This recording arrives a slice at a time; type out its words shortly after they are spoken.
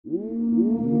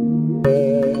You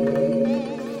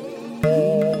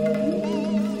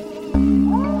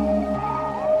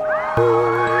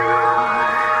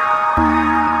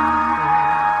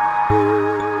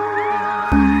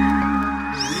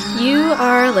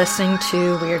are listening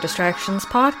to Weird Distractions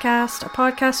Podcast, a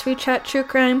podcast where we chat true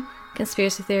crime,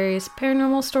 conspiracy theories,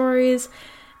 paranormal stories,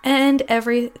 and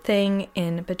everything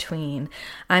in between.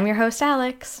 I'm your host,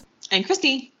 Alex. And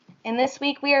Christy. And this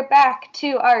week we are back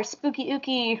to our spooky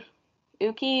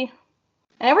ooky.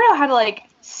 I never know how to,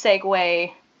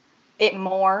 segue it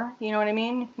more, you know what I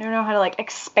mean? I never know how to,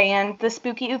 expand the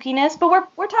spooky ookiness, but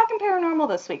we're talking paranormal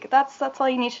this week. That's all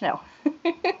you need to know.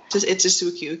 It's just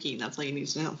spooky ooky, that's all you need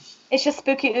to know. It's just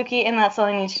spooky ooky, and that's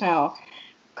all you need to know.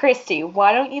 Christy,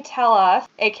 why don't you tell us,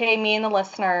 aka me and the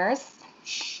listeners,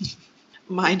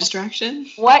 my distraction?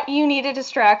 What you need a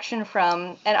distraction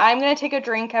from, and I'm going to take a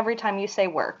drink every time you say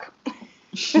work.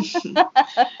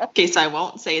 Okay, so I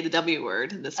won't say the W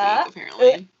word this week,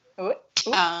 apparently.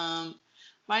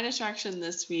 My distraction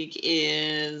this week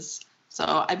is,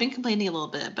 so I've been complaining a little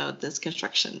bit about this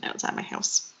construction outside my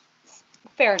house.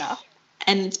 Fair enough.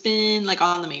 And it's been,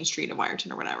 on the main street of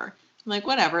Wyerton or whatever. I'm like,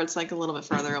 whatever, it's, a little bit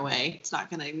further away. It's not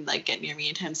going to, get near me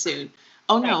anytime soon.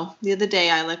 Oh, right. No, the other day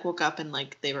I, woke up and,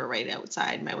 they were right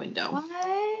outside my window.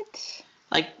 What?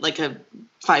 Like a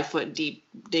 5-foot deep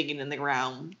digging in the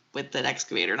ground with an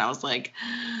excavator. And I was like,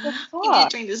 I get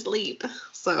trying to sleep.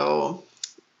 So,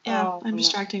 yeah, I'm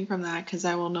distracting from that because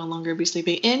I will no longer be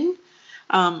sleeping in.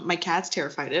 My cat's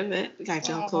terrified of it. I have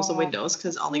to close the windows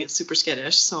because Ollie gets super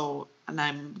skittish. So, and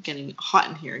I'm getting hot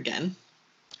in here again.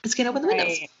 Let's get open the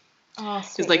windows. Oh,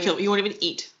 because he won't even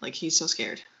eat. He's so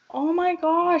scared. Oh my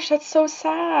gosh, that's so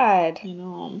sad. I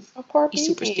know. A poor baby. He's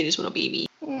super skittish little baby.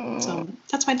 So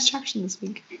that's my distraction this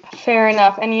week. Fair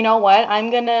enough. And you know what?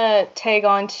 I'm gonna tag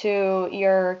on to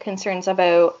your concerns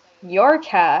about your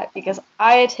cat because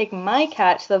I had to take my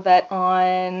cat to the vet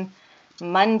on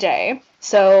Monday.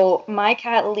 So my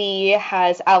cat Lee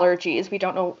has allergies. We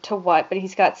don't know to what, but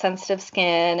he's got sensitive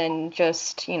skin and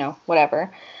just,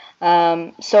 whatever.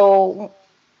 So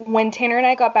when Tanner and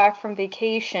I got back from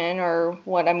vacation, or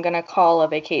what I'm going to call a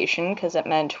vacation, because it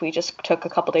meant we just took a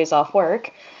couple days off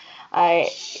work,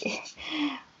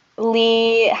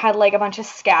 Lee had a bunch of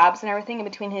scabs and everything in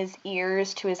between his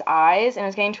ears to his eyes, and it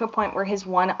was getting to a point where his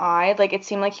one eye, it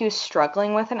seemed like he was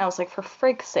struggling with it, and I was like, for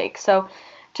frig's sake. So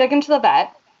took him to the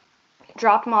vet,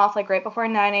 dropped him off right before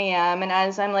 9 a.m. And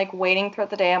as I'm waiting throughout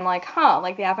the day, I'm like,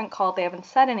 they haven't called, they haven't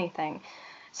said anything.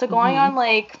 So going on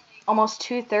almost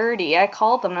 2:30, I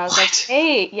called them and I was like,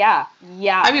 hey, yeah.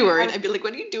 I'd be worried. I'd be like,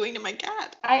 what are you doing to my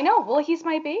cat? I know. Well, he's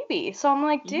my baby. So I'm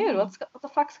like, dude, what the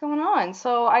fuck's going on?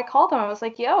 So I called them. I was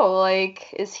like, yo,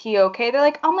 is he okay? They're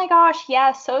like, oh my gosh,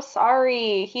 yeah, so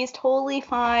sorry. He's totally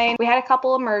fine. We had a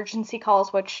couple emergency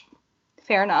calls, which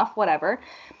fair enough, whatever.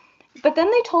 But then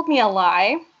they told me a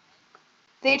lie.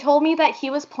 They told me that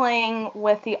he was playing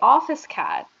with the office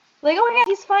cat. Oh yeah,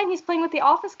 he's fine. He's playing with the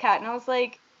office cat. And I was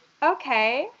like,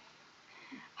 okay.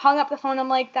 Hung up the phone. I'm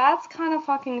like, that's kind of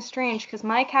fucking strange because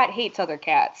my cat hates other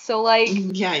cats. So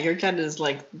yeah, your cat is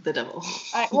the devil.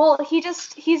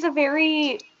 He's a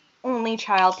very only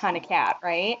child kind of cat,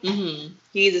 right? Mm-hmm.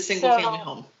 He's a single family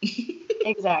home.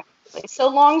 Exactly.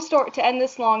 So to end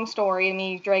this long story and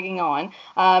me dragging on,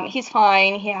 he's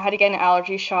fine. He had to get an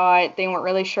allergy shot. They weren't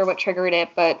really sure what triggered it,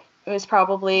 but it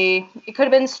could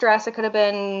have been stress. It could have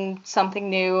been something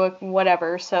new,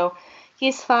 whatever. So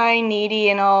he's fine,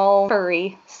 needy, and all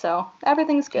furry, so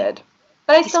everything's good.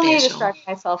 But I still need to distract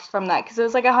myself from that, because it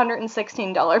was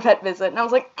 $116 vet visit, and I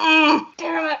was like, damn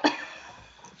it.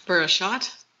 For a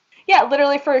shot? Yeah,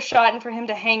 literally for a shot, and for him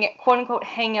to quote-unquote,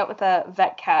 hang out with a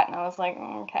vet cat, and I was like,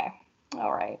 okay,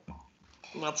 all right.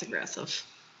 Well, that's aggressive.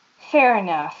 Fair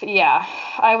enough, yeah.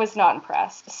 I was not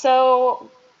impressed. So,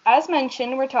 as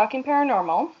mentioned, we're talking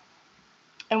paranormal.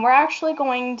 And we're actually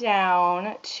going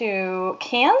down to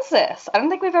Kansas. I don't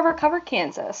think we've ever covered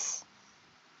Kansas.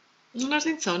 I don't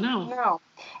think so, no. No.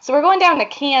 So we're going down to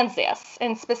Kansas.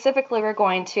 And specifically, we're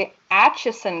going to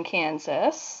Atchison,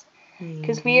 Kansas.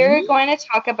 Because we are going to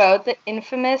talk about the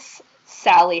infamous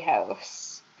Sallie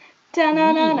House.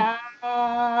 Da-na-na-na,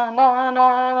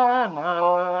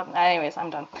 na-na-na-na. Anyways, I'm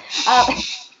done.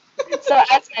 So,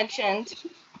 as mentioned...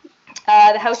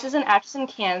 the house is in Atchison,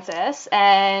 Kansas,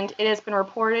 and it has been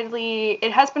reported to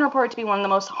be one of the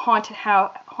most haunted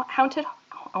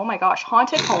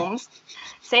homes.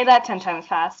 Say that 10 times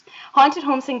fast. Haunted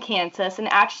homes in Kansas, and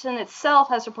Atchison itself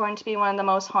has reported to be one of the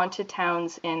most haunted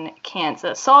towns in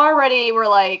Kansas. So already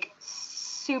we're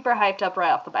super hyped up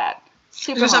right off the bat.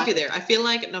 Super I'm gonna stop you haunted. there. I feel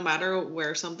like no matter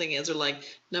where something is, or like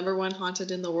 #1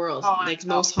 haunted in the world, Oh, like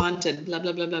most haunted, blah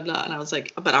blah blah blah blah. And I was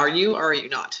like, but are you or are you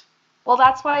not? Well,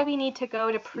 that's why we need to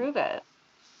go to prove it.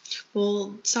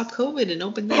 Well, stop COVID and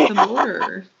open the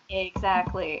border.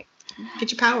 Exactly.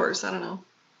 Get your powers. I don't know.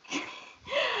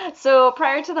 So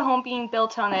prior to the home being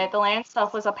built on it, the land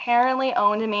itself was apparently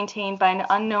owned and maintained by an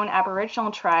unknown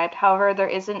Aboriginal tribe. However, there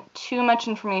isn't too much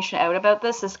information out about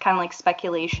this. It's kind of like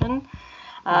speculation.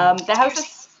 The house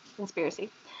is conspiracy.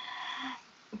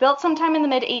 Built sometime in the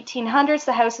mid-1800s,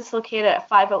 the house is located at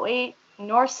 508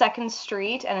 North 2nd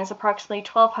Street and is approximately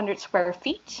 1,200 square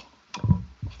feet.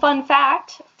 Fun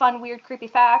weird, creepy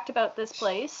fact about this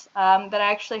place that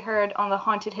I actually heard on the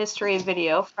Haunted History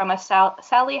video from a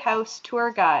Sally House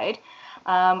tour guide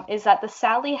is that the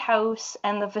Sally House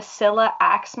and the Vasilla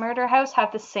Axe Murder House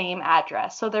have the same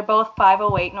address. So they're both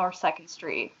 508 North 2nd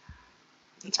Street.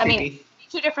 That's creepy. I mean,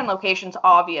 2 different locations,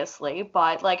 obviously,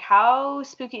 but like, how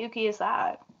spooky ooky is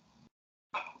that?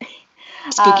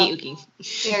 Spooky ooky.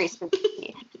 Very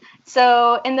spooky.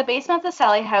 So in the basement of the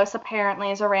Sally house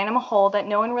apparently is a random hole that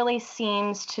no one really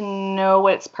seems to know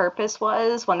what its purpose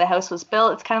was when the house was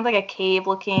built. It's kind of like a cave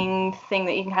looking thing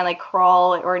that you can kind of like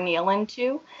crawl or kneel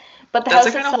into. But that's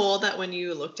the kind of hole that when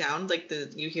you look down, like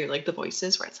you hear like the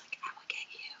voices where it's like, I will get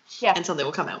you. Yeah. And something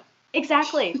will come out.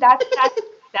 Exactly. That's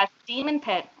demon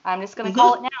pit. I'm just gonna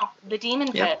call it now. The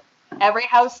demon pit. Every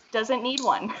house doesn't need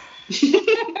one.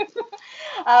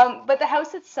 But the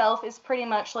house itself is pretty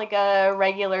much like a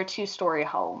regular 2-story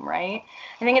home, right?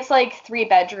 I think it's like 3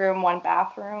 bedroom, 1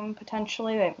 bathroom,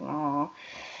 potentially.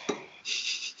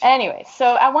 Anyway,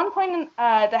 so at one point,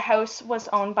 the house was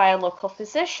owned by a local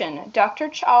physician, Dr.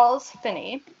 Charles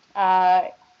Finney.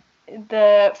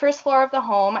 The first floor of the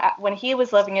home, when he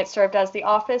was living it, served as the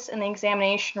office and the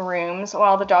examination rooms,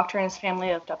 while the doctor and his family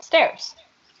lived upstairs.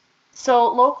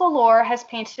 So local lore has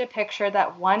painted a picture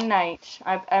that one night,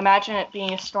 I imagine it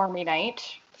being a stormy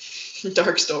night. A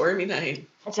dark, stormy night.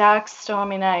 A dark,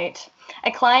 stormy night.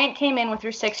 A client came in with her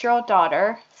 6-year-old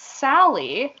daughter,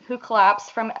 Sally, who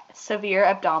collapsed from severe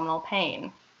abdominal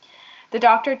pain. The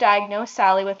doctor diagnosed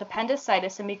Sally with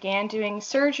appendicitis and began doing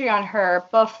surgery on her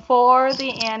before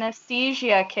the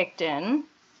anesthesia kicked in.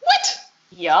 What?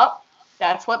 Yup.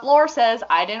 That's what lore says.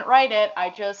 I didn't write it. I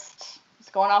just was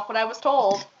going off what I was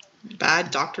told. Bad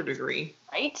doctor degree.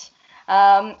 Right.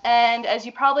 And as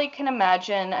you probably can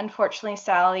imagine, unfortunately,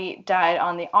 Sally died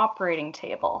on the operating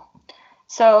table.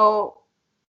 So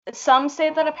some say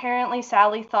that apparently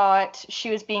Sally thought she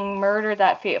was being murdered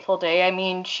that fateful day. I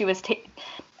mean, she was...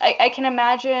 I can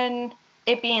imagine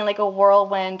it being like a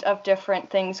whirlwind of different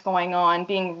things going on,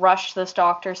 being rushed to this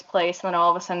doctor's place, and then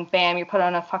all of a sudden, bam, you're put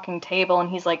on a fucking table, and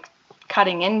he's, like,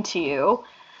 cutting into you,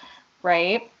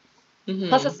 right? Mm-hmm.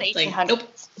 Plus it's 1800s. Like, nope.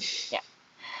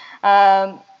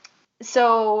 Yeah.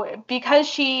 So because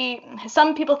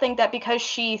some people think that because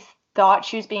she thought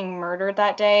she was being murdered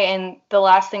that day and the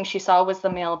last thing she saw was the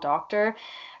male doctor,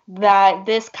 that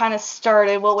this kind of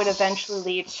started what would eventually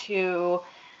lead to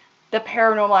the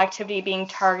paranormal activity being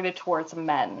targeted towards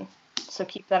men. So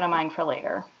keep that in mind for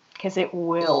later, because it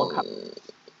will come.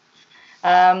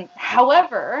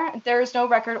 However, there is no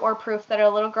record or proof that a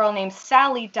little girl named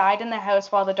Sally died in the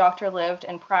house while the doctor lived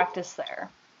and practiced there.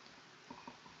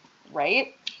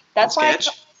 Right? That's why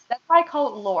I call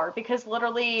it lore, because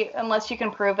literally, unless you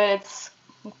can prove it, it's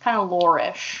kind of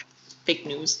lore-ish. Fake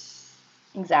news.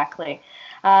 Exactly.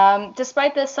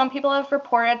 Despite this, some people have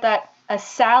reported that a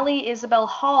Sally Isabel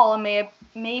Hall may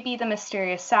be the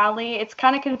mysterious Sally. It's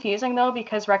kind of confusing, though,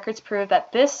 because records prove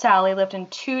that this Sally lived in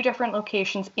 2 different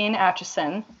locations in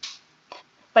Atchison,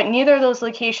 but neither of those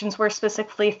locations were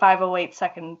specifically 508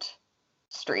 2nd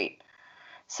Street.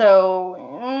 So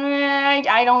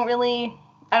I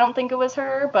don't think it was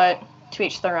her, but to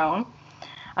each their own.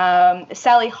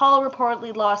 Sally Hall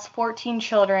reportedly lost 14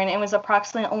 children and was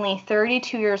approximately only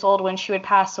 32 years old when she would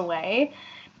pass away.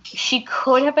 She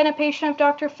could have been a patient of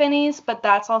Dr. Finney's, but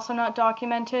that's also not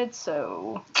documented,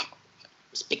 so...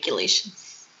 Speculation.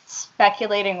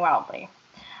 Speculating wildly.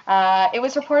 It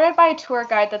was reported by a tour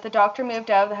guide that the doctor moved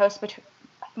out of the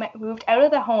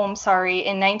home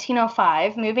in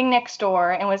 1905, moving next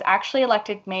door, and was actually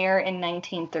elected mayor in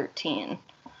 1913.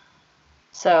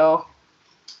 So,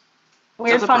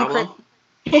 weird, fun,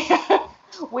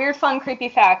 creepy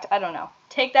fact. I don't know.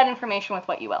 Take that information with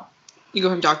what you will. You go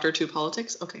from doctor to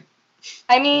politics? Okay.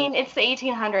 I mean, it's the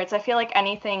 1800s. I feel like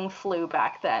anything flew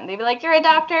back then. They'd be like, you're a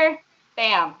doctor?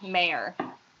 Bam, mayor.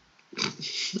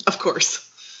 Of course.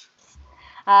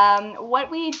 What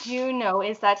we do know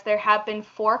is that there have been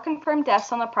 4 confirmed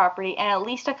deaths on the property and at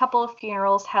least a couple of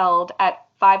funerals held at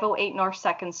 508 North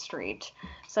 2nd Street.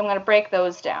 So I'm going to break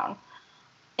those down.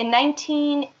 In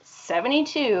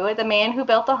 1972, the man who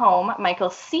built the home, Michael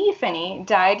C. Finney,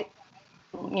 died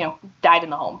in the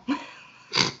home.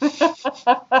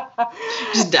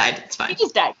 Just died. It's fine. He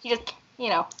just died.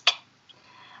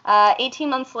 18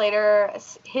 months later,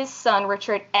 his son,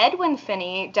 Richard Edwin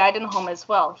Finney, died in the home as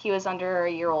well. He was under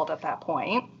a year old at that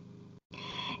point.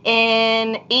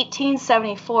 In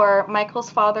 1874,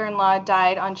 Michael's father-in-law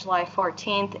died on July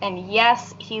 14th, and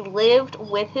yes, he lived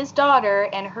with his daughter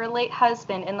and her late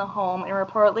husband in the home and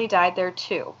reportedly died there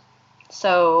too.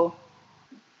 So...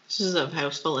 this is a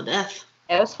house full of death.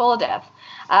 It was full of death.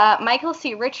 Michael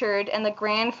C. Richard and the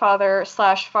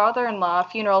grandfather/father-in-law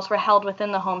funerals were held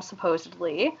within the home,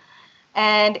 supposedly.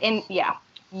 And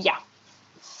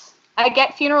I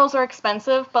get funerals are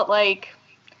expensive, but like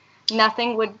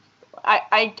nothing would.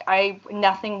 I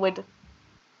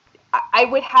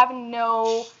would have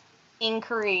no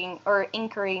inkling. I'd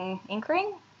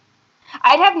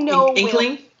have no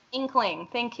inkling.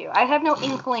 Thank you. I'd have no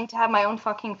inkling to have my own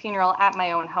fucking funeral at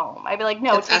my own home. I'd be like,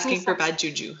 no. It's asking for bad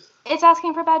juju. It's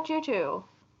asking for bad juju.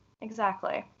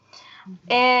 Exactly.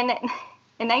 In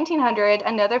 1900,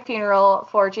 another funeral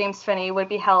for James Finney would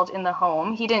be held in the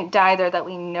home. He didn't die there that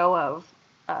we know of,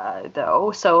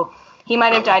 though. So he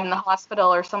might have died in the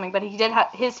hospital or something, but he did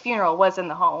his funeral was in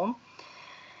the home.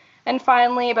 And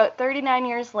finally, about 39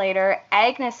 years later,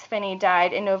 Agnes Finney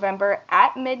died in November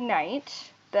at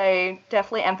midnight. They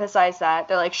definitely emphasize that.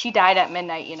 They're like, she died at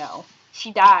midnight,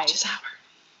 She died. Witch's hour.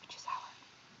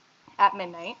 At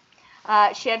midnight.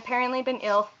 She had apparently been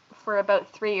ill for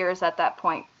about 3 years at that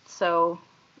point. So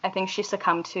I think she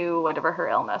succumbed to whatever her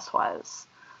illness was.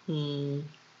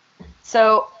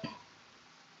 So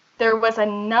there was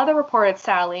another reported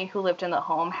Sally who lived in the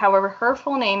home. However, her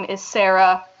full name is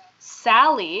Sarah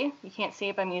Sally. You can't see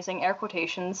it, but I'm using air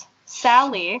quotations.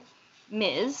 Sally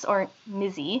Ms. or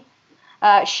Mizzy.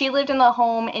 She lived in the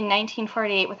home in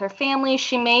 1948 with her family.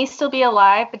 She may still be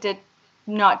alive, but did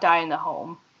not die in the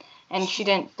home. And she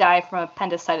didn't die from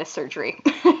appendicitis surgery.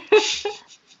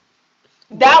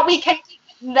 That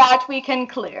we can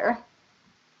clear.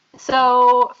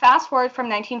 So fast forward from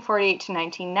 1948 to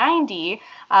 1990,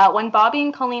 when Bobby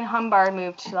and Colleen Humbard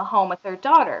moved to the home with their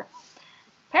daughter.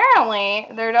 Apparently,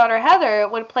 their daughter Heather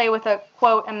would play with a,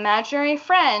 quote, imaginary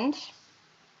friend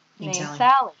named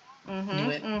Sally.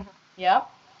 Knew it. Yep.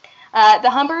 The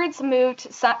Humbards moved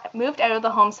out of the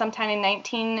home sometime in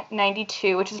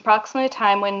 1992, which is approximately the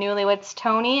time when newlyweds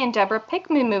Tony and Deborah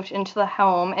Pickman moved into the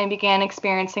home and began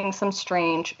experiencing some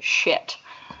strange shit.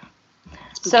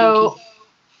 So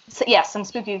some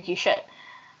spooky shit.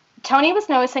 Tony was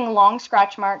noticing long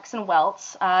scratch marks and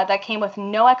welts that came with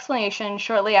no explanation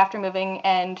shortly after moving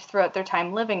and throughout their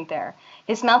time living there.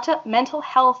 His mental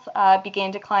health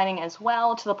began declining as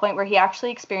well, to the point where he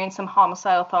actually experienced some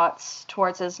homicidal thoughts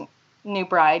towards his new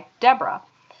bride, Deborah,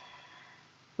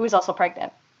 who was also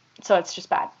pregnant. So it's just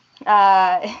bad.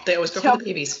 They always go for the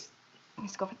babies.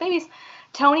 Always go for the babies.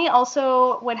 Tony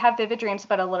also would have vivid dreams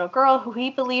about a little girl who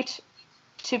he believed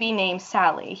to be named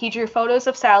Sally. He drew photos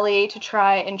of Sally to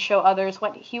try and show others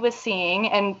what he was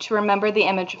seeing and to remember the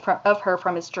image of her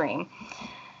from his dream.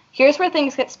 Here's where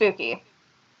things get spooky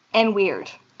and weird.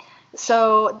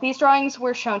 So these drawings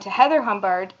were shown to Heather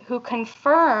Humbard, who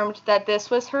confirmed that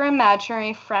this was her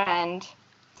imaginary friend,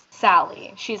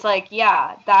 Sally. She's like,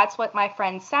 yeah, that's what my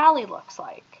friend Sally looks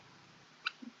like.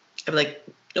 I'd be like,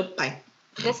 nope, bye.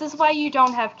 This is why you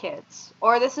don't have kids.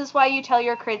 Or this is why you tell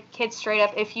your kids straight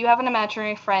up, if you have an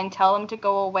imaginary friend, tell them to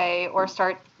go away or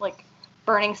start, like,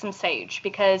 burning some sage.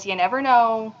 Because you never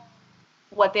know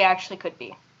what they actually could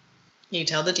be. You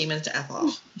tell the demons to F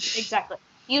off. Exactly.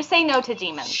 You say no to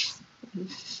demons.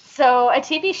 So a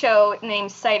TV show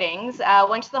named Sightings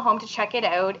went to the home to check it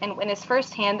out and witnessed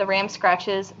firsthand the ram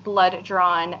scratches, blood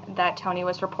drawn that Tony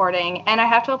was reporting. And I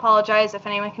have to apologize if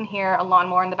anyone can hear a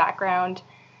lawnmower in the background.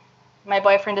 My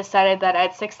boyfriend decided that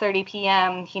at 6:30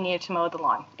 p.m. he needed to mow the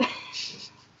lawn.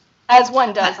 As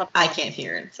one does. I can't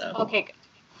hear it, so. Okay, good.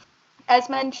 As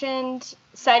mentioned,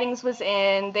 Sightings was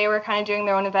in. They were kind of doing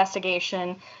their own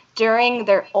investigation. During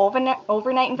their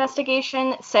overnight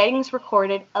investigation, Sightings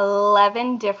recorded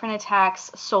 11 different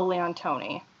attacks solely on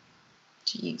Tony.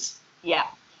 Jeez. Yeah.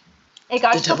 It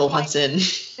got the devil wants in.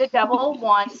 The devil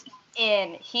wants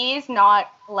in. He's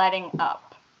not letting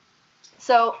up.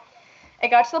 So it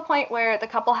got to the point where the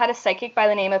couple had a psychic by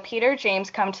the name of Peter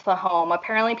James come to the home.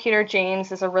 Apparently Peter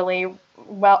James is a really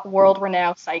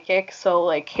world-renowned psychic, so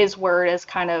like his word is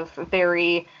kind of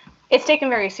it's taken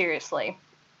very seriously.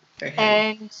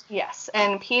 And yes,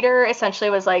 and Peter essentially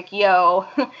was like, yo,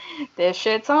 this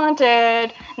shit's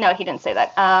haunted. No, he didn't say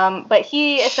that. But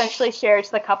he essentially shared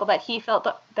to the couple that he felt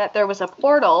that there was a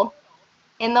portal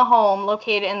in the home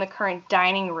located in the current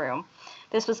dining room.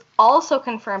 This was also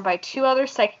confirmed by 2 other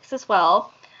psychics as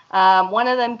well. One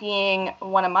of them being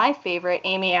one of my favorite,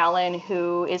 Amy Allen,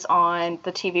 who is on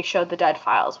the TV show The Dead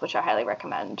Files, which I highly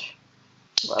recommend.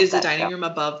 Is the dining room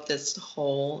above this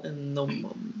hole in the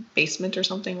basement or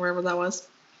something, wherever that was?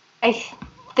 I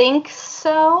think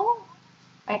so.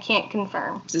 I can't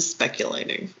confirm. Just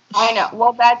speculating. I know.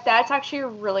 Well, that's actually a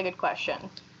really good question.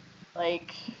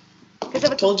 Like, because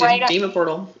if it's right demon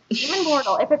portal. Demon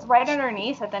portal. If it's right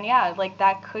underneath it, then yeah, like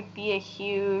that could be a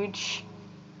huge.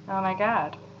 Oh my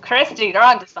God, Christy, you're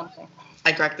onto something.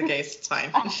 I cracked the case. It's fine.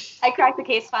 I cracked the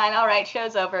case. Fine. All right,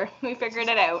 show's over. We figured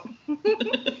it out.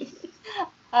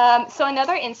 So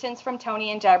another instance from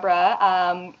Tony and Deborah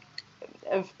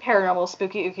of paranormal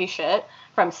spooky ooky shit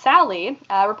from Sally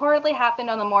reportedly happened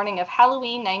on the morning of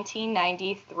Halloween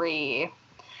 1993.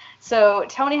 So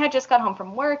Tony had just got home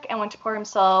from work and went to pour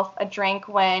himself a drink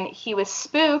when he was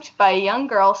spooked by a young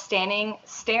girl staring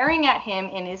at him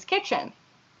in his kitchen,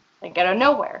 like out of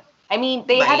nowhere. I mean,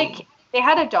 they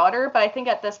had a daughter, but I think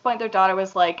at this point their daughter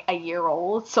was like a year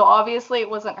old, so obviously it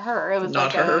wasn't her. It was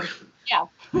not like her. Yeah.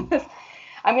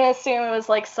 I'm going to assume it was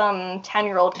like some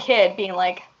 10-year-old kid being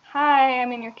like, hi,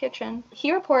 I'm in your kitchen.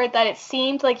 He reported that it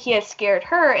seemed like he had scared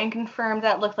her and confirmed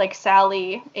that it looked like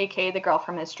Sally, aka the girl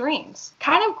from his dreams.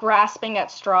 Kind of grasping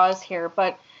at straws here,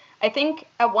 but I think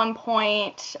at one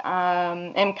point,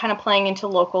 and kind of playing into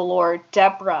local lore,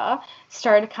 Deborah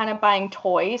started kind of buying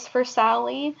toys for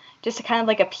Sally just to kind of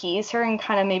like appease her and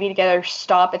kind of maybe to get her to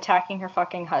stop attacking her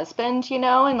fucking husband, you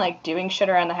know, and like doing shit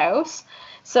around the house.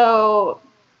 So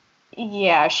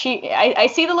yeah, I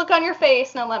see the look on your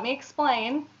face. Now let me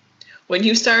explain. When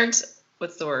you start,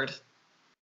 what's the word?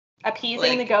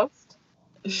 Appeasing the ghost?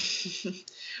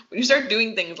 When you start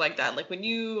doing things like that, like when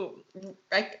you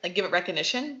give it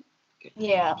recognition.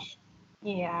 Yeah.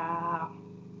 Yeah.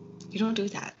 You don't do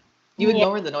that. You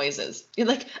ignore the noises. You're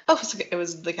like, oh, it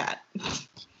was the cat.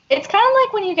 It's kind of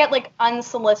like when you get like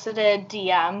unsolicited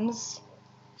DMs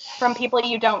from people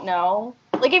you don't know.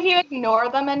 Like, if you ignore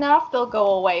them enough, they'll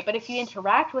go away. But if you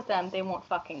interact with them, they won't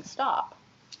fucking stop.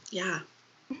 Yeah.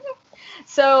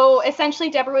 So,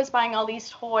 essentially, Deborah was buying all these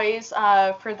toys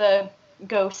for the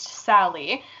ghost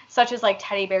Sally, such as, like,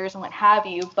 teddy bears and what have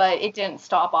you. But it didn't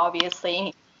stop,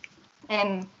 obviously.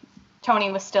 And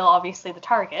Tony was still, obviously, the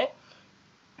target.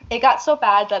 It got so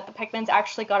bad that the Pickmans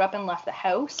actually got up and left the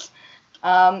house.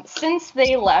 Since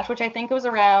they left, which I think was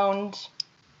around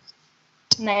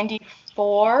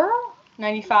 94...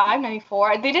 95,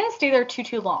 94. They didn't stay there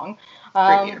too long.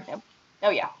 Great year. Oh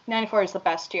yeah, 94 is the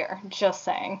best year. Just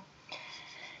saying.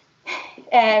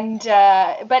 And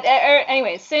but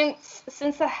anyway, since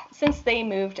they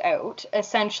moved out,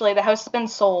 essentially the house has been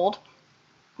sold,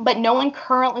 but no one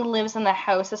currently lives in the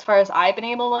house as far as I've been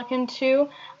able to look into.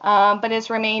 But it's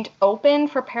remained open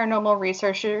for paranormal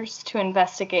researchers to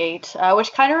investigate,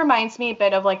 which kind of reminds me a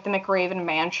bit of like the McRaven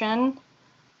Mansion,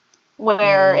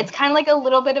 where it's kind of like a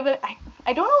little bit of a,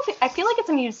 I don't know if I feel like it's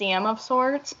a museum of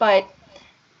sorts, but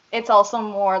it's also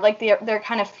more like they're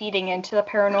kind of feeding into the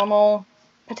paranormal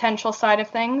potential side of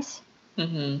things.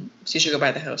 Mm-hmm. So you should go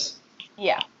buy the house.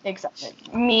 Yeah, exactly.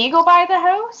 Me go buy the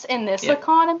house in this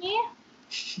economy?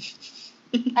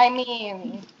 I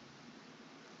mean,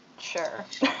 sure.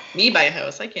 Me buy a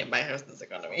house. I can't buy a house in this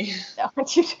economy. No,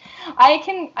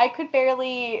 I could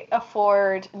barely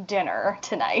afford dinner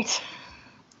tonight.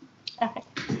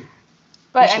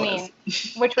 But I mean,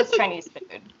 which was Chinese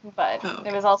food, but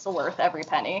It was also worth every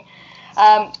penny.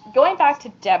 Going back to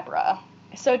Deborah.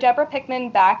 So Deborah Pickman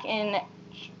back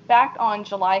on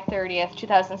July 30th,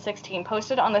 2016,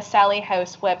 posted on the Sally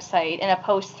House website in a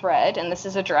post thread, and this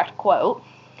is a direct quote.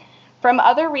 From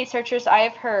other researchers I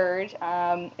have heard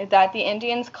that the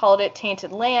Indians called it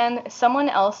tainted land. Someone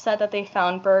else said that they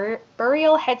found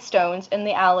burial headstones in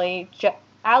the alley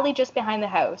just behind the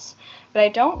house, but I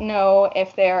don't know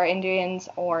if they are Indians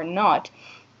or not.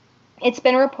 It's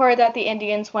been reported that the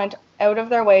Indians went out of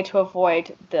their way to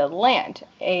avoid the land,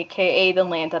 aka the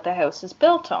land that the house is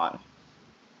built on.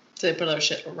 So they put other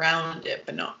shit around it,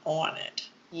 but not on it.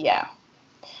 Yeah.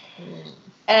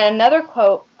 And another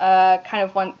quote, kind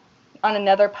of one on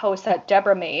another post that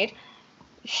Deborah made,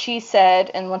 she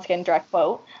said, and once again, direct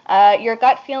quote, your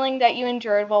gut feeling that you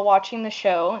endured while watching the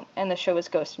show, and the show was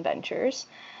Ghost Adventures,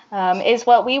 is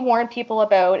what we warn people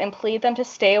about and plead them to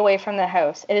stay away from the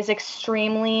house. It is an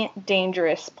extremely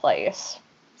dangerous place.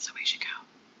 So we should go.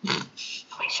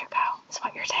 We should go, is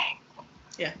what you're saying.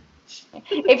 Yeah.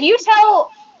 If you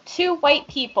tell two white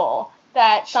people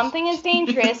that something is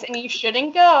dangerous and you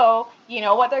shouldn't go, you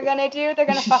know what they're gonna do? They're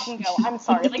gonna fucking go. I'm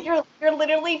sorry. Like, you're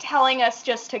literally telling us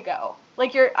just to go.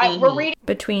 Like, we're reading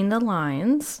between the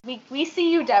lines. We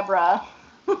see you, Deborah.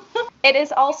 It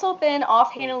has also been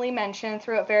offhandedly mentioned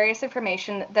throughout various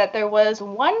information that there was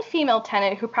one female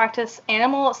tenant who practiced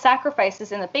animal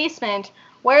sacrifices in the basement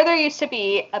where there used to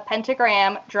be a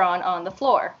pentagram drawn on the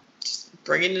floor. Just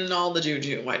bringing in all the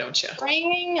juju, why don't you?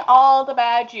 Bringing all the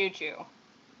bad juju.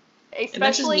 Especially, and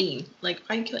that's just mean. Like,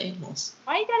 why kill animals?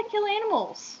 Why you gotta kill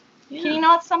animals? Yeah. Can you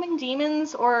not summon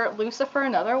demons or Lucifer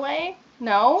another way?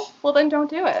 No? Well, then don't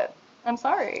do it. I'm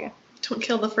sorry. Don't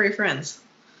kill the furry friends.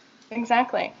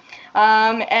 Exactly.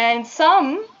 And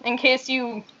some, in case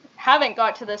you haven't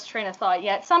got to this train of thought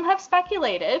yet, some have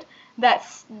speculated that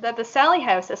the Sally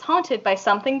house is haunted by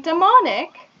something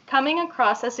demonic coming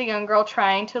across as a young girl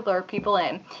trying to lure people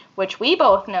in, which we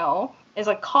both know is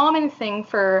a common thing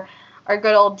for our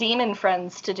good old demon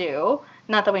friends to do.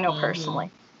 Not that we know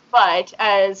personally, but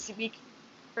as we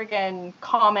friggin'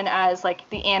 common as, like,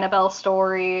 the Annabelle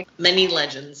story. Many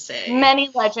legends say. Many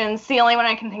legends. The only one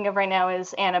I can think of right now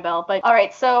is Annabelle. But all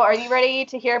right, so are you ready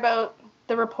to hear about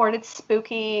the reported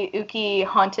spooky, ooky,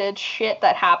 haunted shit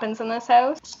that happens in this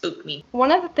house? Spook me.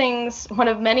 One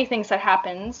of many things that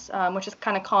happens, which is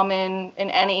kind of common in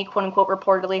any quote-unquote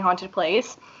reportedly haunted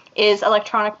place, is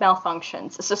electronic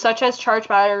malfunctions. So such as charged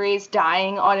batteries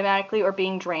dying automatically or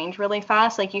being drained really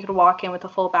fast. Like, you could walk in with a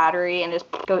full battery and just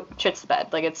go shit's the bed.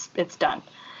 Like, it's done.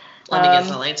 Let me guess,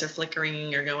 the lights are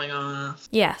flickering or going off.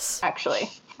 Yes. Actually.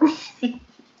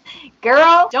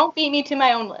 Girl, don't beat me to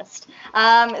my own list.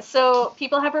 So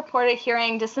people have reported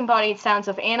hearing disembodied sounds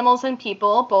of animals and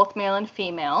people, both male and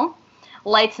female.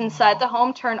 Lights inside the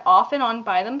home turn off and on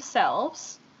by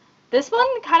themselves. This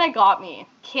one kind of got me.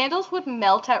 Candles would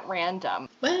melt at random.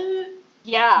 What?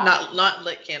 Yeah. Not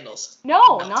lit candles.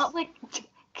 No, not like...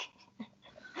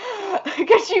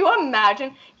 Could you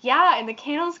imagine? Yeah, and the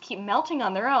candles keep melting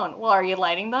on their own. Well, are you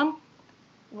lighting them?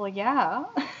 Well, yeah.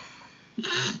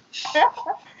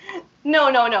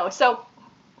 No. So,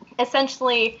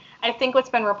 essentially, I think what's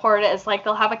been reported is, like,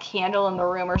 they'll have a candle in the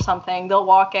room or something. They'll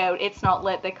walk out, it's not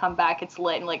lit, they come back, it's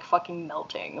lit and, like, fucking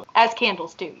melting. As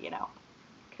candles do, you know.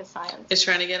 Science. It's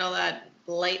trying to get all that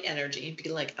light energy and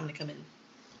be like, I'm gonna come in.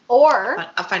 Or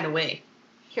I'll find a way.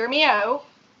 Hear me out.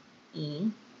 Mm-hmm.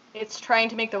 It's trying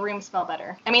to make the room smell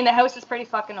better. I mean, the house is pretty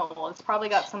fucking old. It's probably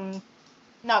got some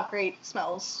not great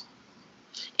smells.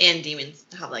 And demons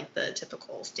have, like, the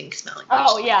typical stink smelling.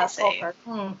 Oh yeah, sulfur.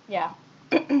 Yeah.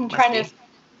 Trying to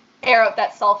air out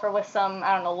that sulfur with some,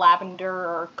 I don't know, lavender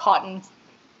or cotton.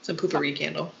 Some poopery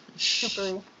candle.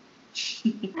 Poopery.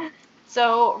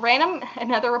 So,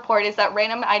 another report is that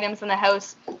random items in the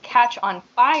house catch on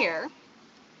fire,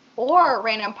 or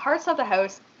random parts of the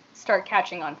house start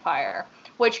catching on fire,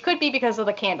 which could be because of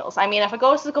the candles. I mean, if a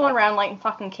ghost is going around lighting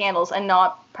fucking candles and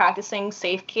not practicing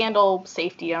candle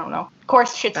safety, I don't know. Of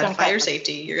course, shit's gonna catch fire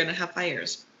safety. You're gonna have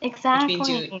fires. Exactly. Which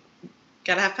means you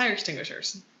gotta have fire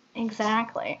extinguishers.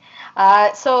 Exactly.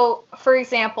 So, for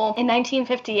example, in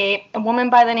 1958, a woman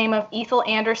by the name of Ethel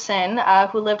Anderson,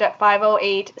 who lived at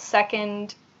 508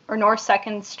 North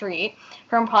 2nd Street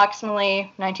from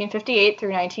approximately 1958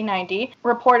 through 1990,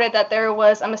 reported that there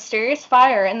was a mysterious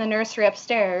fire in the nursery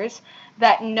upstairs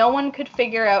that no one could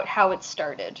figure out how it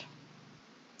started.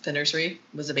 The nursery?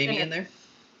 Was a baby in there?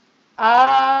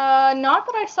 Not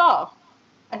that I saw.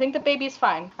 I think the baby's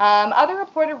fine. Other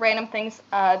reported random things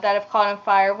that have caught on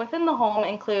fire within the home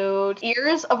include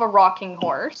ears of a rocking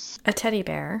horse, a teddy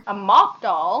bear, a mop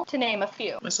doll, to name a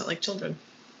few. Must not like children.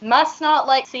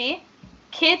 See?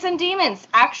 Kids and demons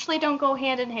actually don't go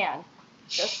hand in hand.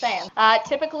 Just saying.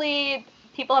 Typically,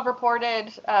 people have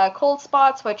reported cold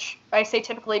spots, which I say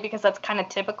typically because that's kind of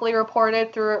typically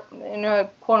reported in a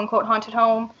quote-unquote haunted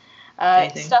home.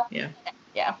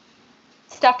 Yeah.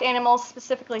 Stuffed animals,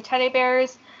 specifically teddy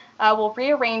bears, will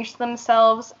rearrange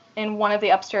themselves in one of the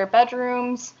upstairs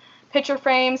bedrooms. Picture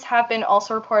frames have been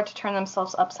also reported to turn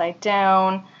themselves upside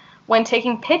down. When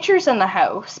taking pictures in the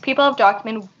house, people have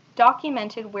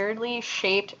documented weirdly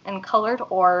shaped and colored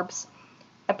orbs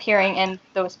appearing in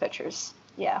those pictures.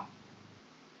 Yeah.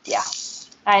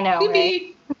 I know,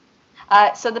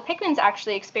 right? So the Pickmans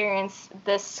actually experienced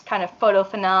this kind of photo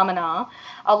phenomena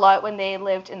a lot when they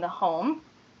lived in the home,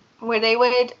 where they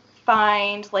would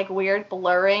find, like, weird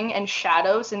blurring and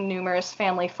shadows in numerous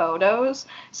family photos.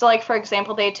 So, like, for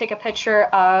example, they'd take a picture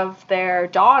of their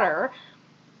daughter,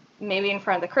 maybe in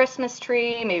front of the Christmas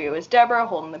tree, maybe it was Deborah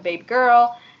holding the baby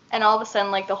girl, and all of a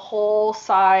sudden, like, the whole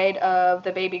side of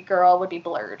the baby girl would be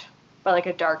blurred by, like,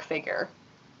 a dark figure.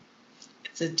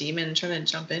 It's a demon trying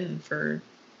to jump in for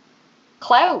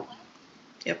clout.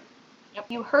 Yep.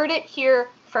 You heard it here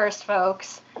first,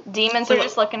 folks. Demons are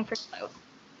just looking for clout.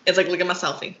 It's like, look at my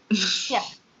selfie. Yeah.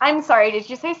 I'm sorry, did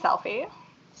you say selfie?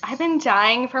 I've been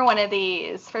dying for one of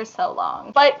these for so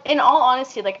long. But in all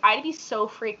honesty, like, I'd be so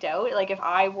freaked out, like, if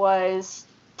I was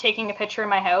taking a picture in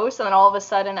my house and then all of a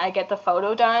sudden I get the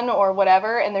photo done or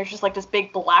whatever and there's just, like, this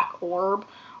big black orb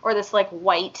or this, like,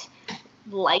 white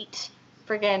light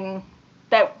friggin'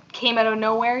 that came out of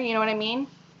nowhere, you know what I mean?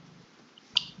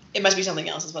 It must be something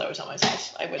else is what I would tell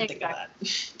myself. I wouldn't think of that.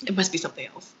 It must be something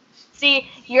else. See,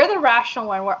 you're the rational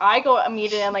one where I go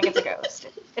immediately and like, it's a ghost.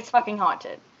 It's fucking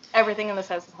haunted. Everything in this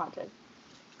house is haunted.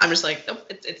 I'm just like, nope,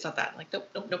 it's not that. Like, nope,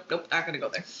 not gonna go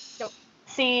there. Nope.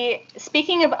 See,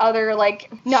 speaking of other,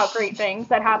 like, not great things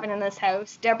that happen in this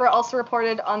house, Deborah also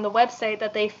reported on the website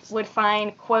that they would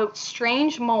find, quote,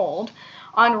 strange mold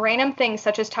on random things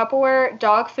such as Tupperware,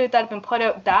 dog food that had been put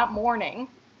out that morning,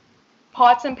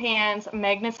 pots and pans,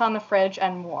 magnets on the fridge,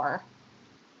 and more.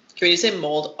 Can we just say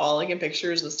mold? All I can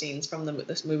picture is the scenes from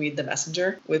this movie, The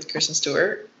Messenger, with Kristen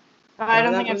Stewart. I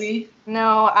don't think movie?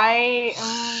 No, I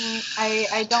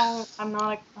don't. I'm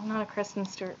not a Kristen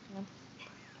Stewart fan.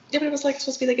 Yeah, but it was like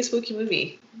supposed to be like a spooky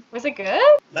movie. Was it good?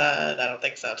 I don't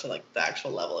think so. To like the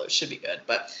actual level, it should be good.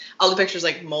 But all the pictures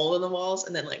like mold on the walls,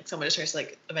 and then like someone just tries to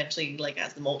like eventually like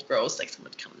as the mold grows, like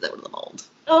someone comes out of the mold.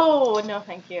 Oh no,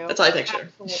 thank you. That's all I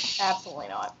picture. Absolutely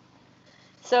not.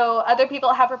 So other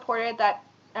people have reported that.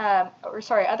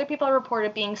 Other people have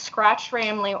reported being scratched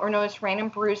randomly or noticed random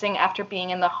bruising after being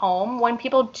in the home. When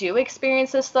people do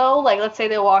experience this, though, like let's say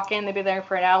they walk in, they've been there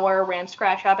for an hour, a random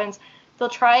scratch happens, they'll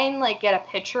try and like get a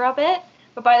picture of it,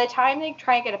 but by the time they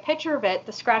try and get a picture of it,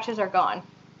 the scratches are gone.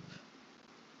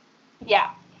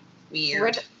 Yeah.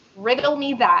 Weird. Riddle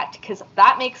me that, because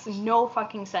that makes no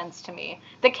fucking sense to me.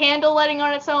 The candle lighting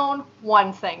on its own,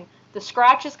 one thing. The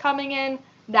scratches coming in,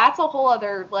 that's a whole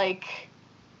other, like,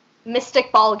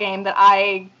 mystic ball game that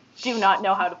I do not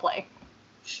know how to play.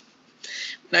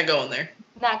 Not going there.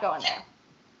 Not going there.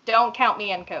 Don't count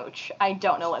me in, coach. I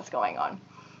don't know what's going on.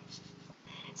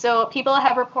 So people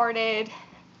have reported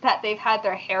that they've had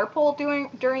their hair pulled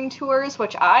during tours,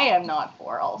 which I am not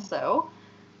for also.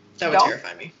 That would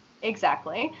terrify me.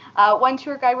 Exactly. One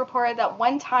tour guide reported that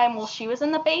one time while she was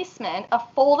in the basement, a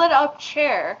folded up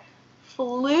chair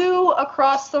flew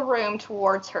across the room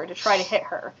towards her to try to hit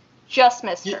her. Just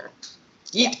missed her.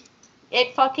 Yeet.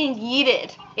 It fucking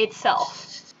yeeted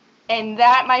itself. And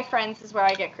that, my friends, is where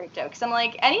I get creeped out. Because I'm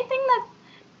like, anything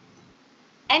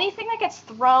that gets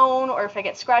thrown or if it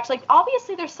gets scratched, like,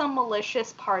 obviously there's some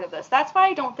malicious part of this. That's why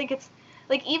I don't think it's,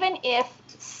 like, even if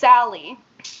Sally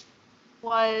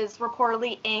was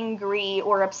reportedly angry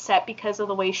or upset because of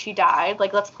the way she died,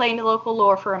 like, let's play into local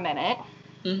lore for a minute.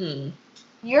 Mm-hmm.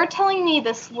 You're telling me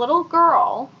this little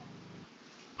girl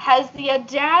has the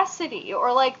audacity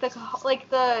or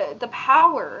the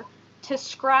power to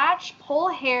scratch, pull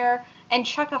hair, and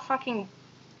chuck a fucking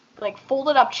like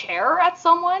folded up chair at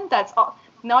someone that's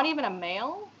not even a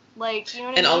male? Like, you know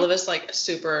what I mean? And all of us like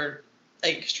super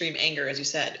like extreme anger, as you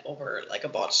said, over like a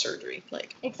botched surgery.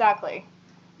 Like Exactly.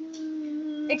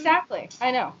 Exactly.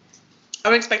 I know. I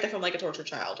would expect that from like a tortured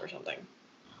child or something.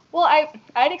 Well,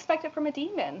 I'd expect it from a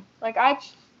demon. Like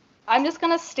I'm just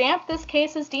going to stamp this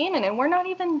case as demon, and we're not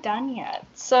even done yet.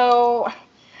 So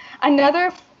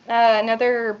another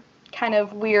kind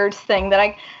of weird thing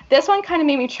this one kind of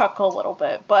made me chuckle a little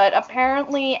bit, but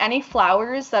apparently any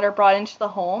flowers that are brought into the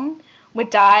home would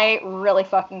die really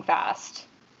fucking fast.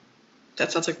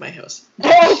 That sounds like my house.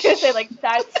 I was going to say, like,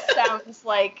 that sounds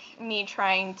like me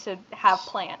trying to have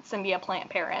plants and be a plant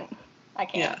parent. I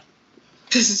can't. Yeah.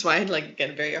 This is why I like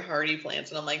get very hardy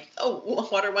plants, and I'm like, oh,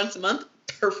 water once a month?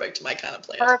 Perfect, my kind of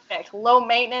plant. Perfect. Low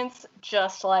maintenance,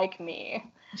 just like me.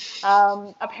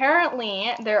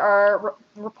 Apparently, there are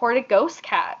reported ghost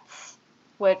cats,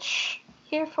 which,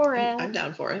 here for it. I'm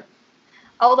down for it.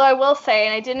 Although I will say,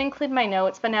 and I didn't include my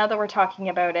notes, but now that we're talking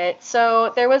about it,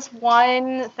 so there was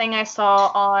one thing I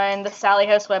saw on the Sally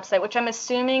House website, which I'm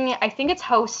assuming, I think it's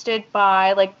hosted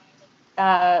by, like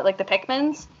the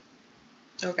Pickmans.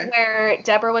 Okay. Where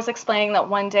Deborah was explaining that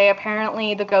one day,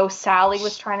 apparently, the ghost Sally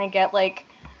was trying to get, like,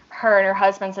 her and her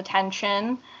husband's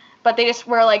attention, but they just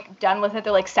were, like, done with it.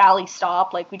 They're like, Sally,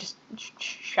 stop. Like, we just,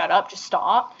 shut up, just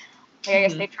stop. Like, I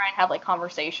guess they try and have, like,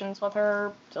 conversations with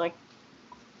her to, like,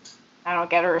 I don't know,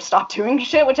 get her to stop doing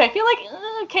shit, which I feel like,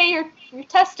 okay, you're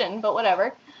testing, but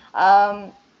whatever.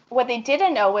 What they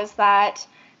didn't know was that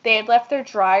they had left their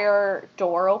dryer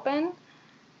door open,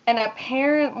 and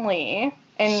apparently,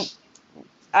 and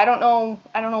I don't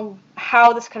know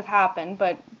how this could have happened,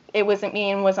 but it wasn't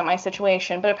me and wasn't my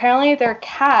situation. But apparently their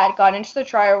cat got into the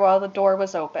dryer while the door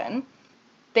was open.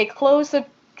 They closed the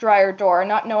dryer door,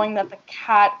 not knowing that the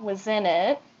cat was in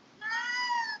it.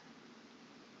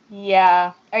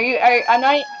 Yeah.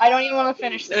 I don't even want to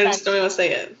finish this. I just don't even want to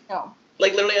say it. No.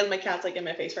 Like, literally, as my cat's, like, in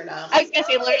my face right now. I was going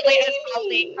to say, literally, as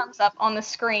Molly comes up on the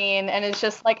screen, and it's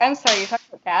just like, I'm sorry, you're talking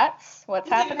about cats? What's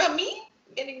happening? About me?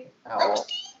 Getting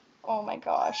roasty? Oh my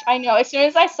gosh. I know. As soon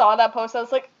as I saw that post, I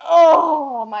was like,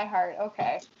 oh, my heart.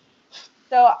 Okay.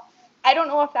 So, I don't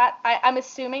know if I'm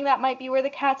assuming that might be where the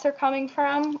cats are coming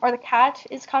from, or the cat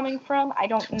is coming from. I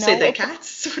don't know. Say the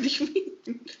cats? What do you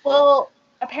mean? Well,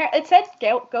 apparently it said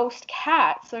ghost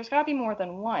cat, so there's got to be more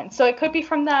than one. So it could be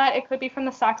from that. It could be from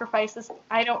the sacrifices.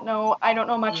 I don't know. I don't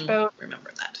know much about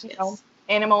remember that. You know,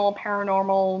 animal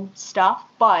paranormal stuff,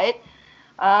 but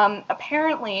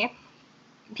apparently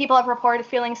people have reported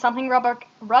feeling something rub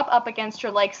up against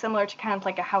your leg, similar to kind of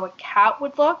like how a cat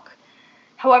would look.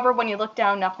 However, when you look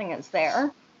down, nothing is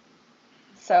there.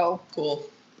 So cool.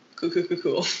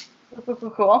 Cool.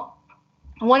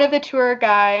 One of the tour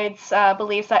guides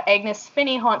believes that Agnes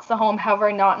Finney haunts the home,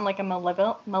 however, not in like a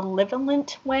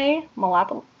malevolent way.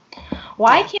 Malevolent.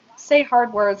 Why can't I say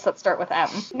hard words that start with M?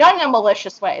 Not in a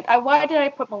malicious way. Why did I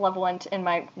put malevolent in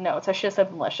my notes? I should have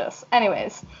said malicious.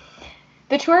 Anyways,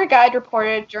 the tour guide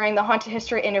reported during the Haunted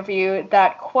History interview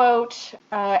that, quote,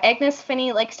 Agnes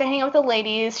Finney likes to hang out with the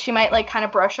ladies. She might like kind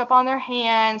of brush up on their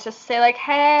hands, just say like,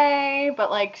 hey,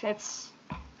 but like it's,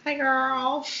 hi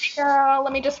girl,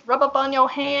 let me just rub up on your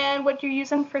hand. What you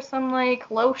using for some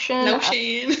like lotion? Lotion.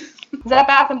 Is that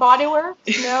Bath and Body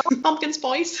Works? No. Pumpkin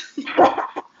spice. Is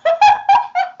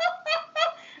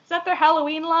that their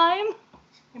Halloween line?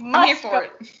 I'm here for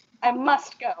it. I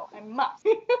must go. I must.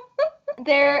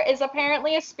 There is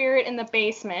apparently a spirit in the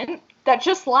basement that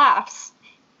just laughs.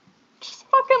 Just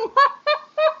fucking laughs.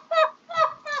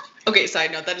 Okay,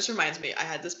 side note, that just reminds me, I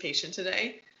had this patient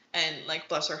today, and, like,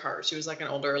 bless her heart, she was, like, an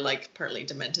older, like, apparently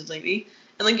demented lady.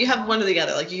 And, like, you have one or the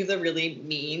other. Like, you have the really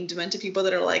mean demented people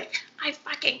that are like, I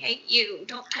fucking hate you,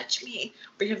 don't touch me.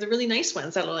 But you have the really nice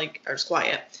ones that are, like, are just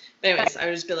quiet. But anyways, I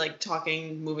would just be, like,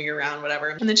 talking, moving around, whatever.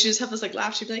 And then she just have this, like,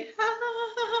 laugh. She'd be like, ha, ha,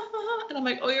 ha, ha, ha. And I'm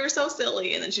like, oh, you're so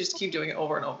silly. And then she just keep doing it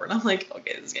over and over. And I'm like,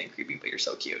 okay, this is getting creepy, but you're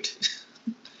so cute.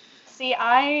 See,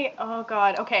 oh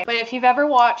god, okay. But if you've ever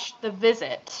watched The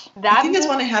Visit, I think that's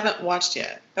one I haven't watched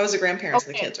yet. That was the grandparents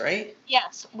and the kids, right?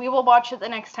 Yes, we will watch it the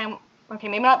next time. Okay,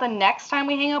 maybe not the next time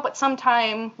we hang out, but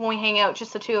sometime when we hang out,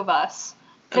 just the two of us.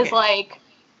 Because, like,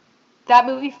 that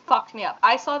movie fucked me up.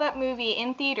 I saw that movie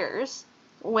in theaters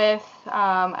with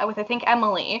I think,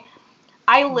 Emily.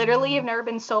 I literally have never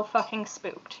been so fucking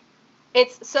spooked.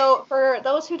 It's, so, for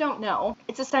those who don't know,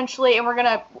 it's essentially, and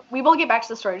we will get back to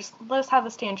the story, just let us have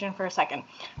this tangent for a second,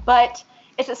 but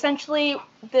it's essentially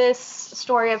this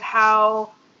story of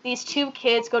how these two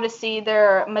kids go to see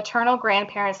their maternal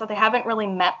grandparents that they haven't really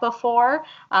met before,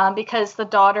 because the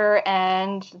daughter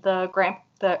and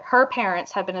her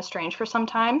parents have been estranged for some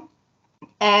time,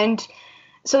 and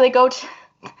so they go to,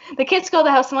 the kids go to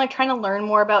the house and, like, trying to learn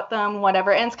more about them,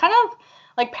 whatever, and it's kind of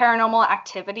like Paranormal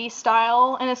Activity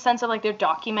style, in a sense of, like, they're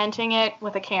documenting it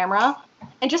with a camera,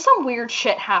 and just some weird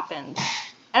shit happened.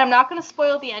 And I'm not going to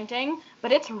spoil the ending,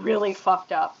 but it's really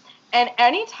fucked up. And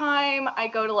anytime I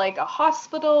go to, like, a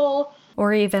hospital,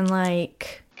 or even,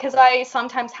 like, because I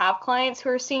sometimes have clients who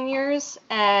are seniors,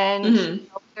 and you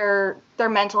know, their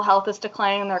mental health is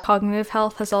declining, their cognitive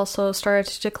health has also started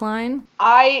to decline.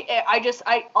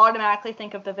 I automatically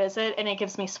think of The Visit, and it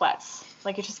gives me sweats.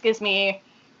 Like, it just gives me...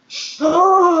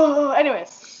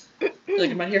 Anyways.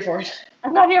 Like, I'm not here for it.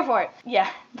 I'm not here for it. Yeah.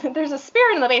 There's a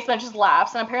spirit in the basement that just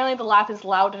laughs, and apparently the laugh is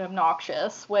loud and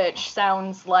obnoxious, which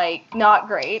sounds like not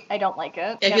great. I don't like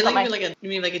it. Yeah, I feel like you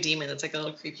mean like a demon. It's like a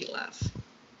little creepy laugh.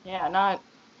 Yeah,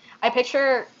 I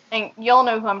picture, and you'll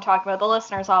know who I'm talking about, the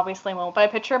listeners obviously won't, but I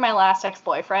picture my last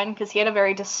ex-boyfriend, because he had a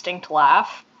very distinct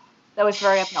laugh that was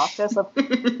very obnoxious.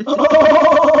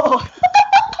 Oh!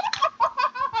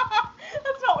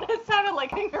 It sounded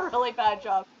like doing a really bad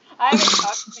job. I haven't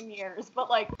talked in years, but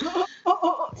like,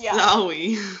 yeah.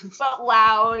 Sorry. But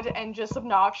loud and just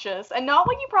obnoxious, and not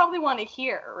what you probably want to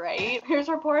hear, right? There's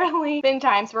reportedly been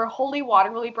times where holy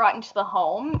water will be brought into the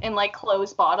home in, like,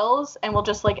 closed bottles and will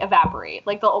just, like, evaporate.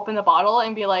 Like, they'll open the bottle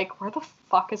and be like, where the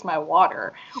fuck is my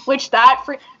water? Which that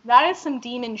is some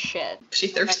demon shit. She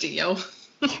thirsty, yo.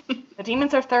 The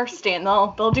demons are thirsty, and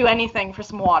they'll do anything for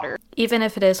some water. Even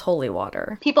if it is holy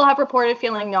water. People have reported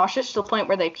feeling nauseous to the point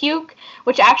where they puke,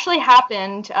 which actually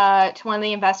happened to one of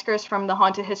the investigators from the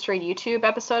Haunted History YouTube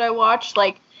episode I watched.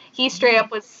 Like, he straight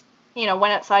up was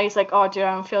went outside. He's like, oh, dude,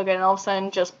 I don't feel good. And all of a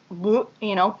sudden, just,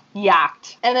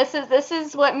 yacked. And this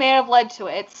is what may have led to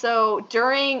it. So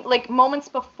during, moments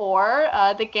before,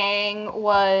 the gang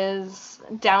was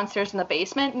downstairs in the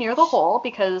basement near the hole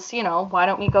because, why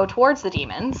don't we go towards the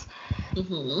demons?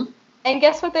 Mm-hmm. And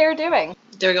guess what they were doing?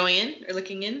 They were going in or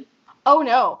looking in? Oh,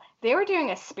 no. They were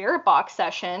doing a spirit box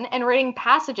session and reading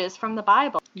passages from the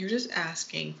Bible. You're just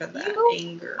asking for that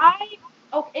anger.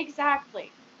 Oh,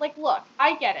 exactly. Look,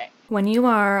 I get it. When you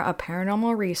are a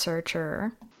paranormal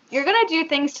researcher, you're going to do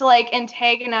things to,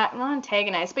 not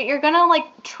antagonize, but you're going to,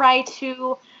 try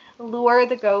to lure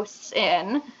the ghosts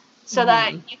in so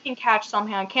that you can catch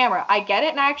something on camera. I get it,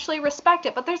 and I actually respect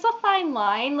it, but there's a fine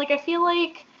line. I feel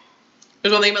like...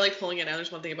 There's one thing about, pulling it out.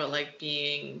 There's one thing about,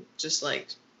 being just,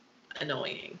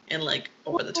 annoying and,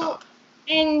 over the top.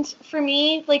 And for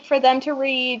me, for them to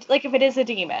read, if it is a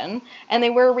demon, and they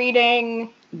were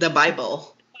reading... the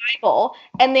Bible,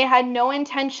 and they had no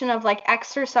intention of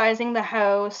exercising the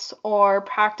house or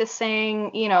practicing,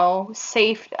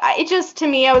 safe. It just, to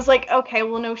me, I was like, okay,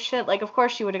 well, no shit. Of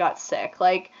course you would have got sick.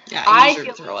 Yeah, I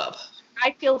feel throw up.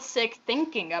 I feel sick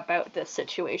thinking about this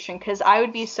situation because I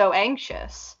would be so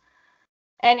anxious.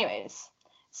 Anyways,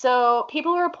 so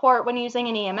people report when using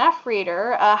an EMF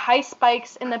reader, high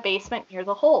spikes in the basement near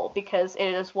the hole because it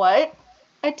is what?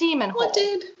 A demon hole.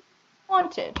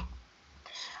 Haunted.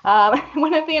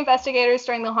 One of the investigators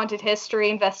during the haunted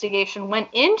history investigation went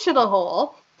into the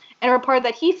hole and reported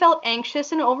that he felt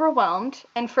anxious and overwhelmed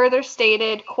and further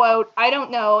stated, quote, I don't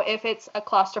know if it's a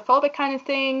claustrophobic kind of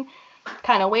thing,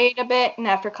 kind of waited a bit, and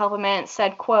after a couple of minutes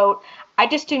said, quote, I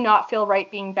just do not feel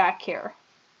right being back here.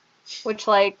 Which,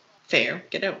 fair,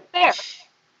 get out. Fair.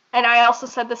 And I also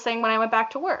said the same when I went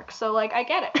back to work, so, I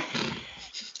get it.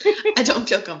 I don't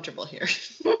feel comfortable here.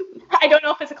 I don't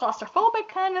know if it's a claustrophobic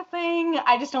kind of thing.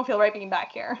 I just don't feel right being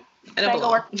back here. I don't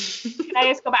belong. Can I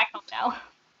just go back home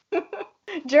now?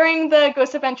 During the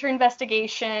Ghost Adventure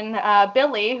investigation,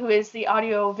 Billy, who is the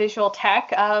audio-visual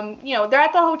tech, they're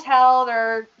at the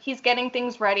hotel. He's getting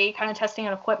things ready, kind of testing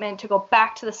out equipment to go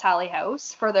back to the Sally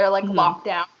house for their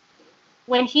lockdown.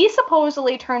 When he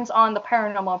supposedly turns on the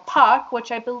paranormal puck,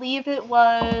 which I believe it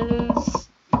was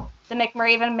the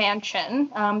McRaven Mansion,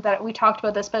 that we talked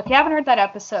about this, but if you haven't heard that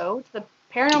episode, the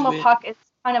paranormal puck is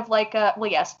kind of like a,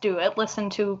 well, yes, do it. Listen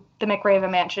to the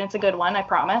McRaven Mansion. It's a good one, I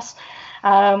promise.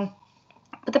 But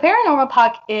the paranormal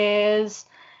puck is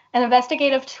an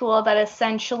investigative tool that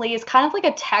essentially is kind of like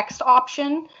a text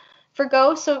option for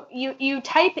ghosts. So you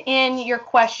type in your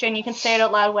question, you can say it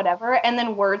out loud, whatever, and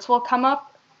then words will come up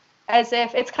as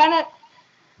if it's kind of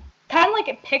like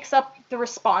it picks up the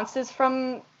responses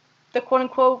from the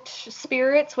quote-unquote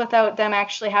spirits without them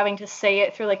actually having to say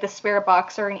it through the spirit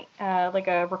box or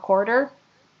a recorder.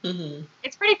 Mm-hmm.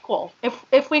 It's pretty cool.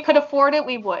 If we could afford it,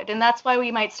 we would, and that's why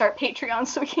we might start Patreon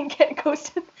so we can get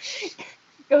ghost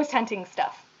hunting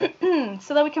stuff,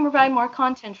 so that we can provide more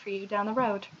content for you down the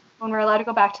road when we're allowed to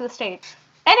go back to the States.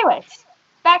 Anyways,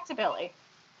 back to Billy.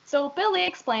 So Billy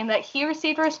explained that he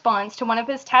received a response to one of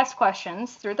his test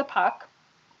questions through the puck.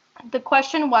 The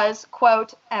question was,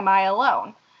 quote, am I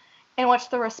alone? In which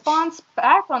the response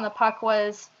back on the puck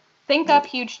was, think up,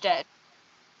 huge dead.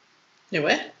 You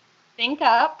what? Think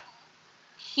up,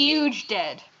 huge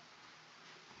dead.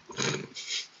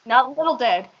 Not little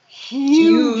dead.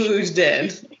 Huge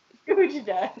dead. Huge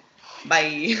dead.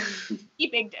 Bye.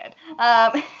 Big dead.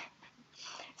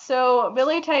 So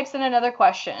Billy types in another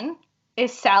question.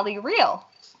 Is Sally real?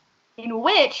 In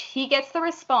which he gets the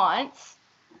response,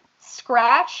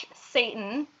 scratch,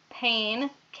 Satan, pain,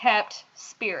 kept,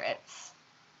 spirits.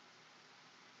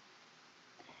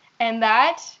 And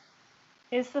that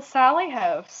is the Sally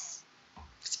house.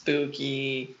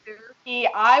 Spooky.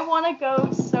 I want to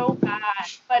go so bad,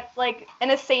 but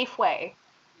in a safe way,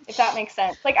 if that makes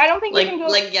sense. I don't think you can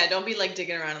go. Yeah, don't be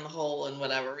digging around in the hole and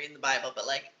whatever, reading the Bible, but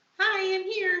hi, I'm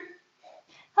here.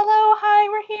 Hello, hi,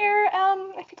 we're here.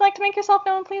 If you'd like to make yourself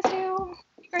known, please do.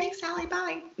 Great, Sally,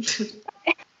 bye.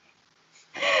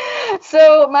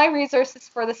 So my resources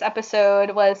for this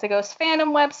episode was the Ghost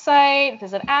Fandom website,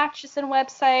 visit Atchison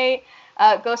website,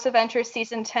 Ghost Adventures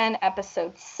Season 10,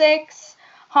 Episode 6,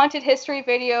 Haunted History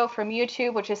video from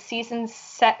YouTube, which is Season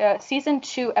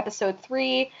 2, Episode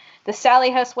 3, the Sally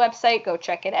House website, go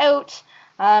check it out.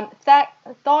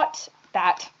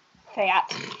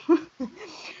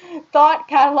 Thought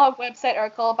catalog website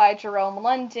article by Jerome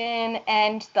London,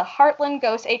 and the Heartland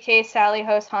Ghost, aka Sally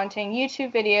House Haunting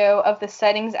YouTube video of the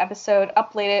Sightings episode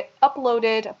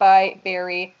uploaded by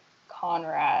Barry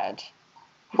Conrad.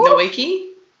 No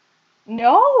wiki?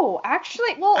 No,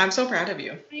 actually, well, I'm so proud of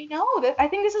you. I know. I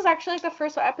think this is actually the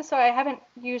first episode I haven't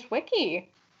used wiki.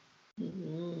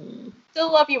 Mm-hmm.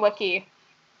 Still love you, Wiki.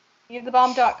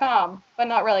 You'thebomb.com, but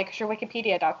not really, because you're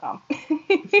Wikipedia.com.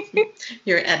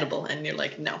 You're edible, and you're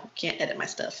like, no, can't edit my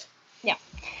stuff. Yeah.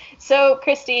 So,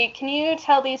 Christy, can you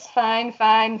tell these fine,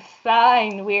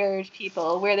 weird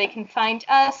people where they can find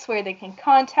us, where they can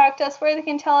contact us, where they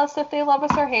can tell us if they love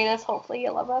us or hate us? Hopefully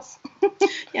you love us.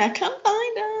 Yeah, come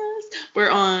find us. We're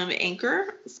on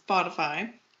Anchor,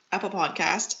 Spotify, Apple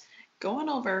Podcast. Go on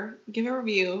over, give a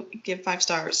review, give 5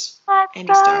 stars.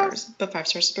 Any stars, but 5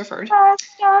 stars is preferred. 5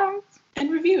 stars.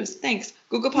 And reviews, thanks.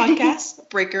 Google Podcasts,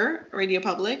 Breaker, Radio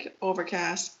Public,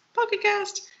 Overcast, Pocket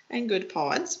Cast, and Good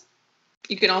Pods.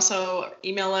 You can also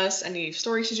email us any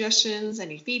story suggestions,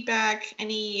 any feedback,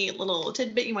 any little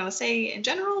tidbit you want to say in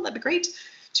general. That'd be great.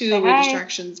 To Weird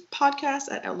Distractions Podcast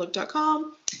at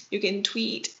outlook.com. You can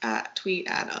tweet at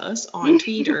us on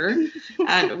Twitter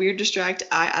at Weird Distract.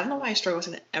 I don't know why I struggle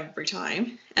with it every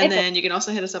time. And then you can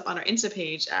also hit us up on our Insta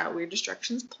page at Weird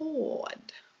Distractions Pod.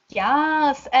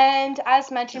 Yes, and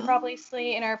as mentioned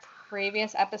previously in our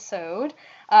previous episode,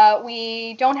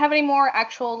 we don't have any more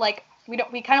actual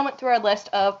we kind of went through our list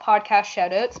of podcast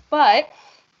shoutouts, but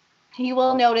you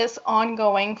will notice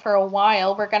ongoing for a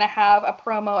while, we're going to have a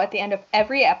promo at the end of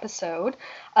every episode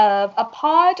of a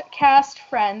podcast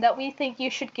friend that we think you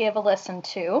should give a listen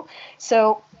to.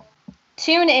 So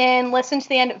tune in, listen to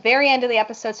the very end of the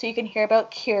episode so you can hear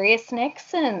about Curious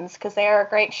Nixons, because they are a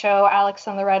great show. Alex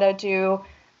and Loretta do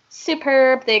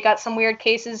superb. They got some weird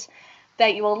cases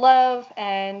that you will love,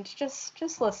 and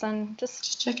just listen.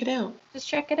 Just check it out. Just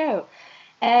check it out.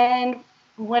 And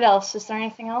what else? Is there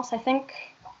anything else? I think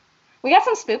we got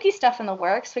some spooky stuff in the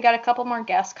works. We got a couple more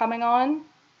guests coming on,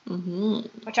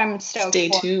 which I'm stoked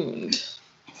for.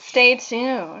 Stay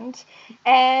tuned.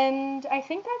 And I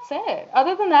think that's it.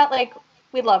 Other than that,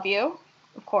 we love you,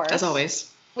 of course. As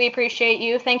always. We appreciate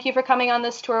you. Thank you for coming on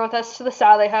this tour with us to the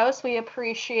Sally House. We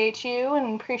appreciate you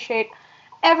and appreciate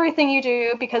everything you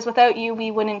do, because without you,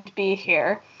 we wouldn't be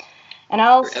here. And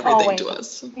You're everything to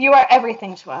us. You are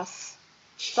everything to us.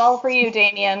 It's all for you,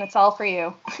 Damien. It's all for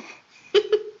you.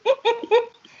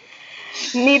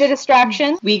 Need a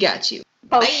distraction? We got you.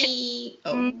 Oh, bye.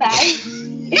 Oh. Bye.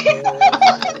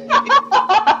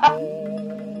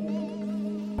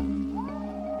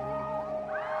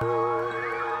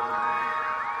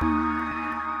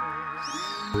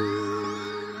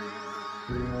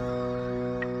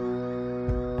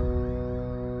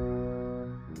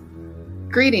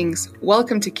 Greetings.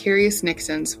 Welcome to Curious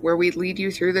Nixons, where we lead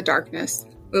you through the darkness.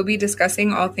 We'll be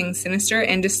discussing all things sinister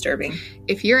and disturbing.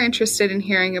 If you're interested in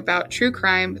hearing about true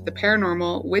crime, the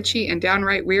paranormal, witchy, and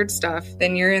downright weird stuff,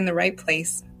 then you're in the right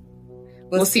place.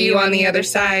 We'll see you on the other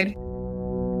side.